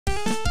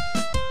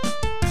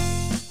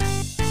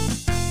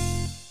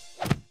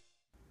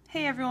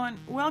Hey everyone,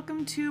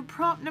 welcome to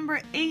prompt number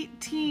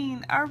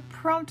 18. Our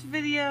prompt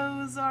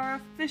videos are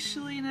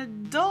officially an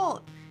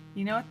adult.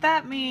 You know what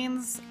that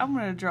means. I'm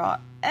gonna draw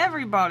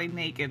everybody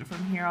naked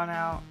from here on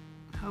out.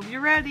 Hope you're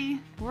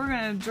ready. We're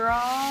gonna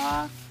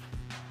draw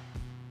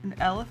an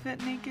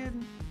elephant naked.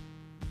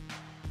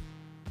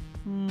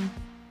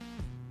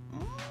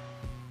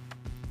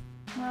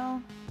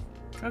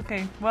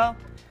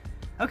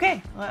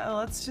 Okay,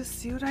 let's just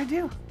see what I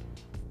do.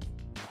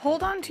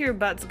 Hold on to your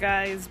butts,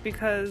 guys,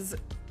 because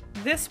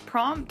this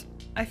prompt,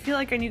 I feel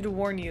like I need to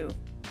warn you.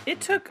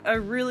 It took a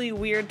really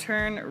weird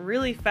turn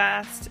really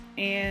fast,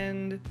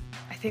 and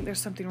I think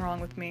there's something wrong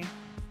with me.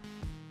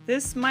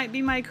 This might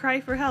be my cry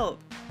for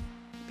help,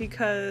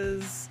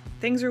 because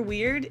things are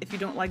weird if you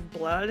don't like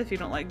blood, if you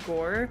don't like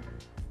gore.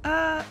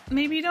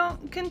 Maybe you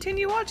don't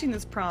continue watching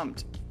this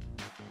prompt.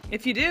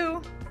 If you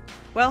do,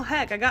 well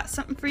heck, I got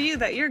something for you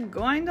that you're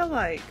going to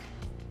like.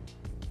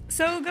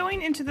 So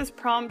going into this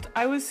prompt,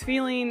 I was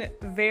feeling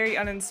very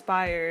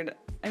uninspired.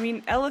 I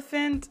mean,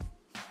 elephant,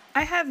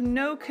 I have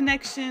no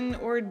connection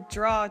or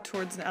draw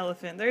towards an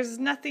elephant. There's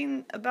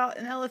nothing about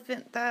an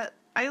elephant that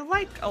I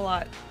like a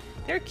lot.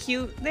 They're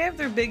cute, they have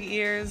their big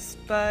ears,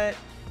 but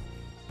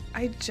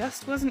I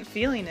just wasn't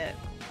feeling it.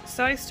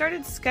 So I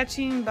started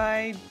sketching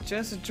by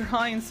just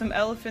drawing some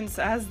elephants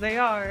as they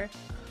are,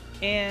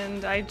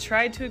 and I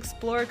tried to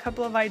explore a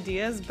couple of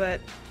ideas,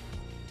 but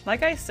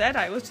like I said,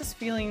 I was just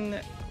feeling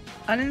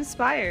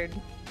uninspired.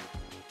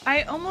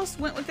 I almost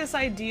went with this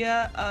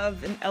idea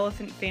of an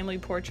elephant family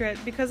portrait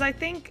because I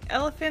think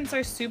elephants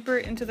are super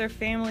into their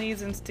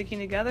families and sticking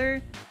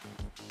together,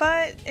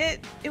 but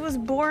it was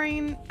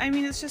boring. I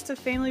mean, it's just a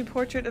family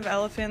portrait of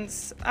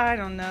elephants. I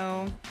don't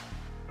know.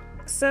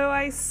 So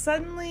I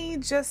suddenly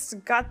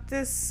just got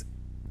this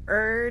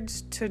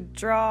urge to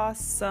draw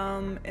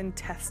some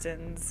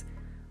intestines.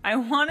 I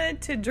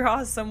wanted to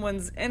draw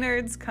someone's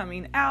innards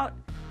coming out.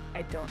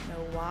 I don't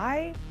know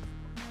why.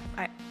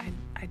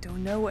 I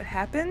don't know what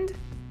happened,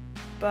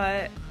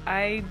 but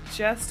I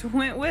just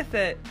went with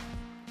it.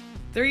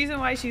 The reason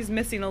why she's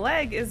missing a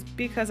leg is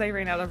because I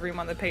ran out of room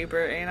on the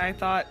paper, and I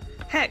thought,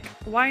 heck,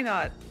 why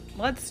not?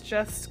 Let's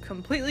just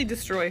completely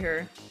destroy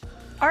her.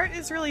 Art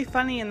is really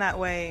funny in that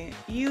way.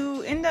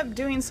 You end up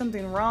doing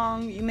something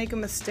wrong, you make a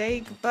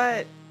mistake,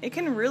 but it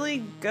can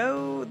really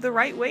go the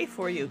right way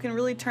for you. It can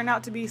really turn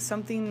out to be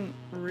something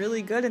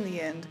really good in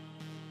the end.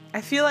 I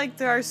feel like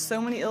there are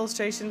so many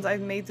illustrations I've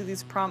made through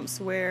these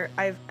prompts where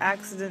I've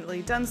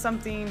accidentally done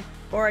something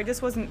or I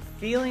just wasn't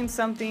feeling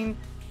something,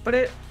 but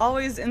it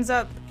always ends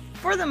up,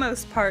 for the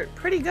most part,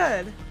 pretty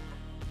good.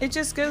 It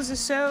just goes to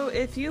show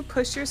if you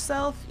push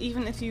yourself,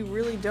 even if you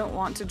really don't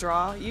want to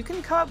draw, you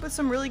can come up with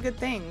some really good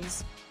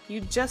things. You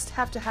just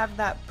have to have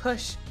that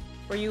push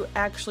where you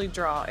actually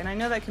draw, and I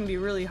know that can be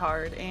really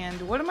hard.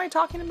 And what am I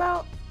talking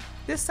about?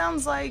 This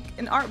sounds like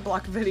an art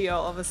block video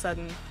all of a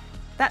sudden.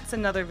 That's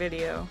another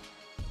video.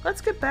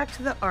 Let's get back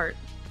to the art.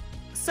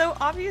 So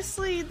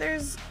obviously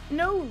there's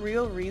no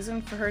real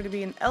reason for her to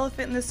be an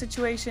elephant in this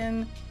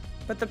situation,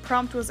 but the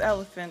prompt was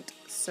elephant,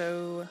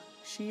 so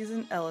she's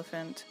an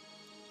elephant.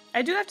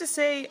 I do have to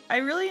say, I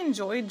really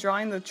enjoyed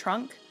drawing the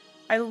trunk.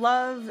 I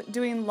love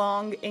doing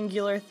long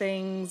angular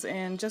things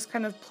and just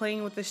kind of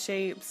playing with the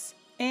shapes.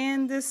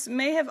 And this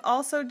may have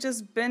also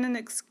just been an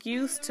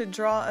excuse to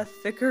draw a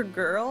thicker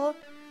girl.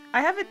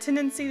 I have a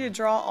tendency to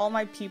draw all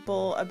my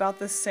people about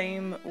the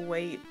same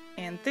weight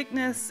and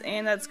thickness,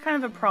 and that's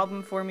kind of a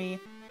problem for me.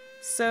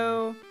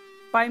 So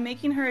by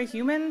making her a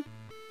human,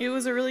 it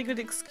was a really good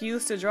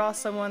excuse to draw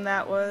someone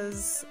that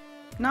was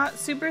not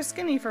super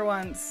skinny for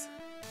once.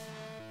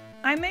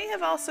 I may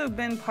have also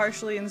been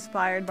partially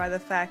inspired by the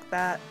fact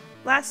that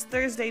last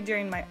Thursday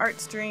during my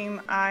art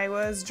stream, I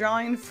was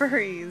drawing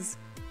furries.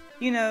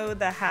 You know,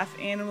 the half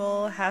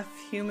animal, half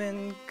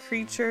human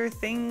creature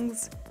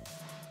things.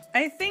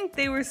 I think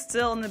they were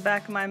still in the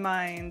back of my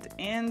mind,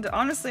 and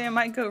honestly I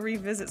might go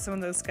revisit some of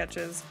those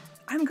sketches.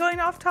 I'm going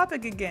off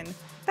topic again.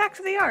 Back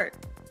to the art.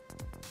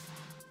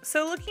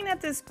 So looking at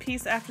this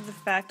piece after the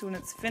fact when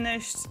it's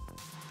finished,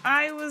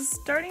 I was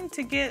starting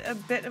to get a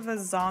bit of a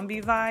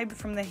zombie vibe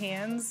from the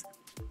hands.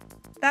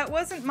 That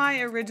wasn't my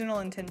original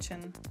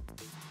intention.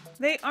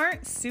 They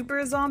aren't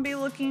super zombie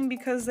looking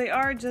because they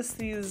are just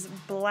these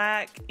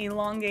black,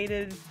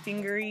 elongated,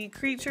 fingery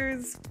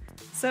creatures.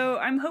 So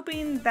I'm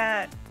hoping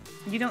that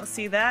you don't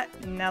see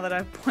that now that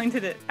I've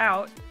pointed it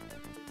out.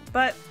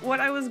 But what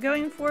I was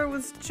going for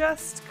was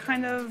just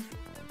kind of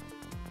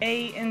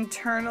a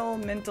internal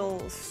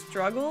mental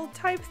struggle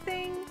type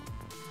thing.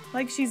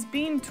 Like she's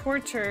being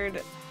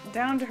tortured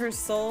down to her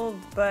soul,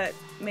 but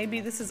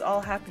maybe this is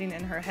all happening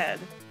in her head.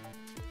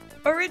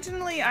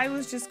 Originally, I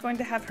was just going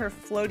to have her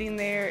floating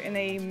there in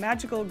a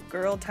magical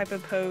girl type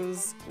of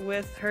pose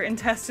with her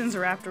intestines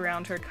wrapped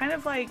around her, kind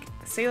of like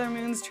Sailor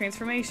Moon's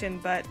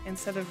transformation, but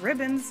instead of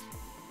ribbons,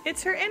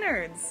 it's her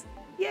innards.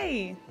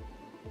 Yay!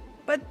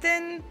 But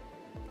then,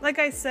 like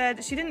I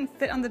said, she didn't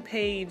fit on the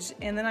page,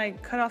 and then I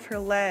cut off her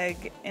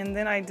leg, and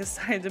then I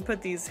decided to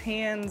put these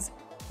hands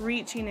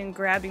reaching and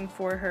grabbing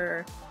for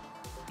her,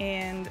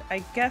 and I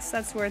guess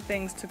that's where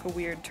things took a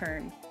weird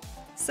turn.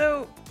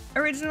 So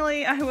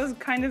originally I was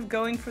kind of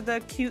going for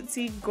the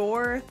cutesy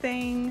gore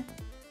thing,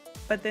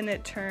 but then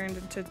it turned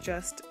into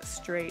just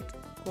straight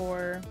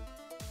gore.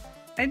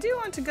 I do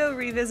want to go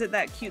revisit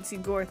that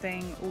cutesy gore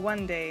thing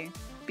one day,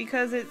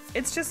 because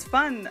it's just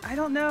fun. I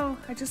don't know,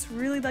 I just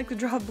really like to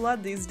draw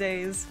blood these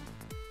days.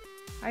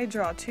 I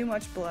draw too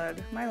much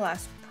blood. My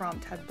last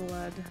prompt had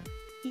blood.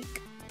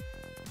 Eek.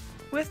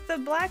 With the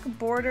black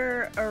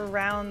border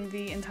around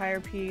the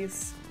entire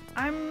piece,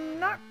 I'm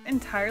not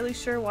entirely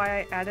sure why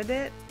I added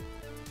it.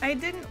 I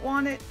didn't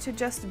want it to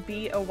just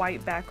be a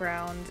white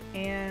background,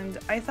 and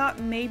I thought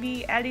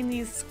maybe adding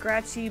these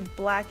scratchy,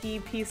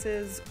 blacky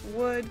pieces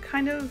would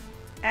kind of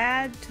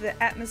add to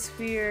the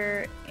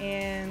atmosphere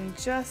and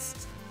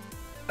just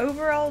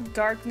overall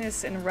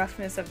darkness and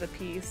roughness of the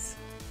piece.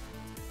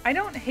 I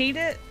don't hate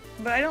it,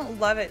 but I don't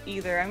love it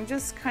either. I'm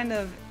just kind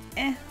of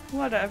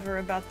whatever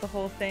about the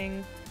whole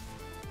thing.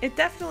 It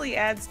definitely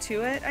adds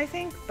to it, I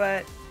think,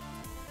 but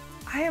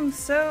I am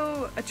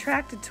so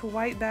attracted to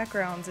white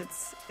backgrounds.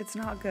 It's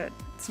not good.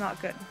 It's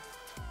not good.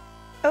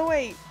 Oh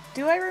wait,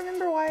 do I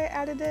remember why I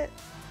added it?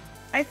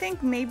 I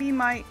think maybe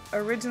my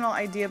original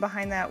idea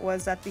behind that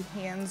was that the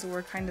hands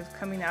were kind of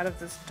coming out of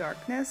this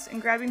darkness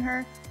and grabbing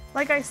her.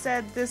 Like I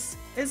said, this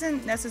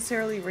isn't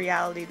necessarily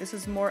reality. This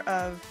is more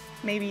of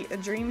maybe a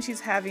dream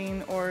she's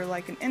having, or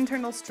like an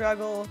internal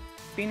struggle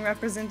being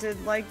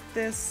represented like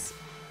this.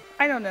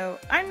 I don't know.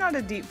 I'm not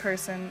a deep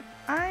person.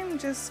 I'm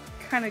just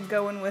kind of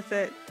going with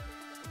it.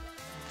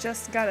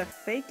 Just gotta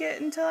fake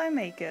it until I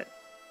make it.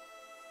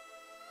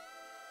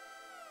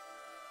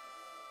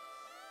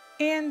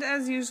 And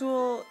as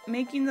usual,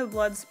 making the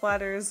blood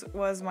splatters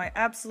was my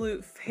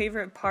absolute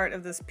favorite part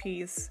of this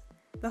piece.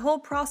 The whole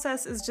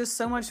process is just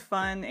so much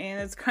fun,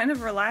 and it's kind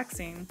of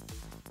relaxing.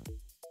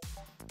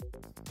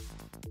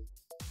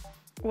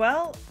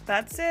 Well,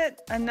 that's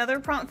it. Another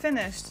prompt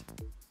finished.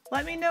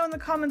 Let me know in the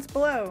comments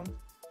below.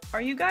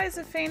 Are you guys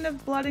a fan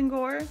of blood and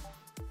gore?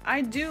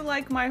 I do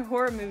like my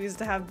horror movies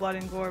to have blood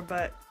and gore,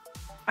 but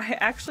I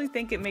actually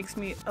think it makes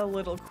me a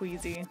little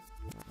queasy.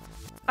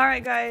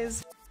 Alright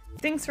guys,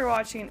 thanks for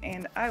watching,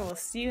 and I will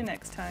see you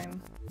next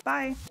time.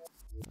 Bye!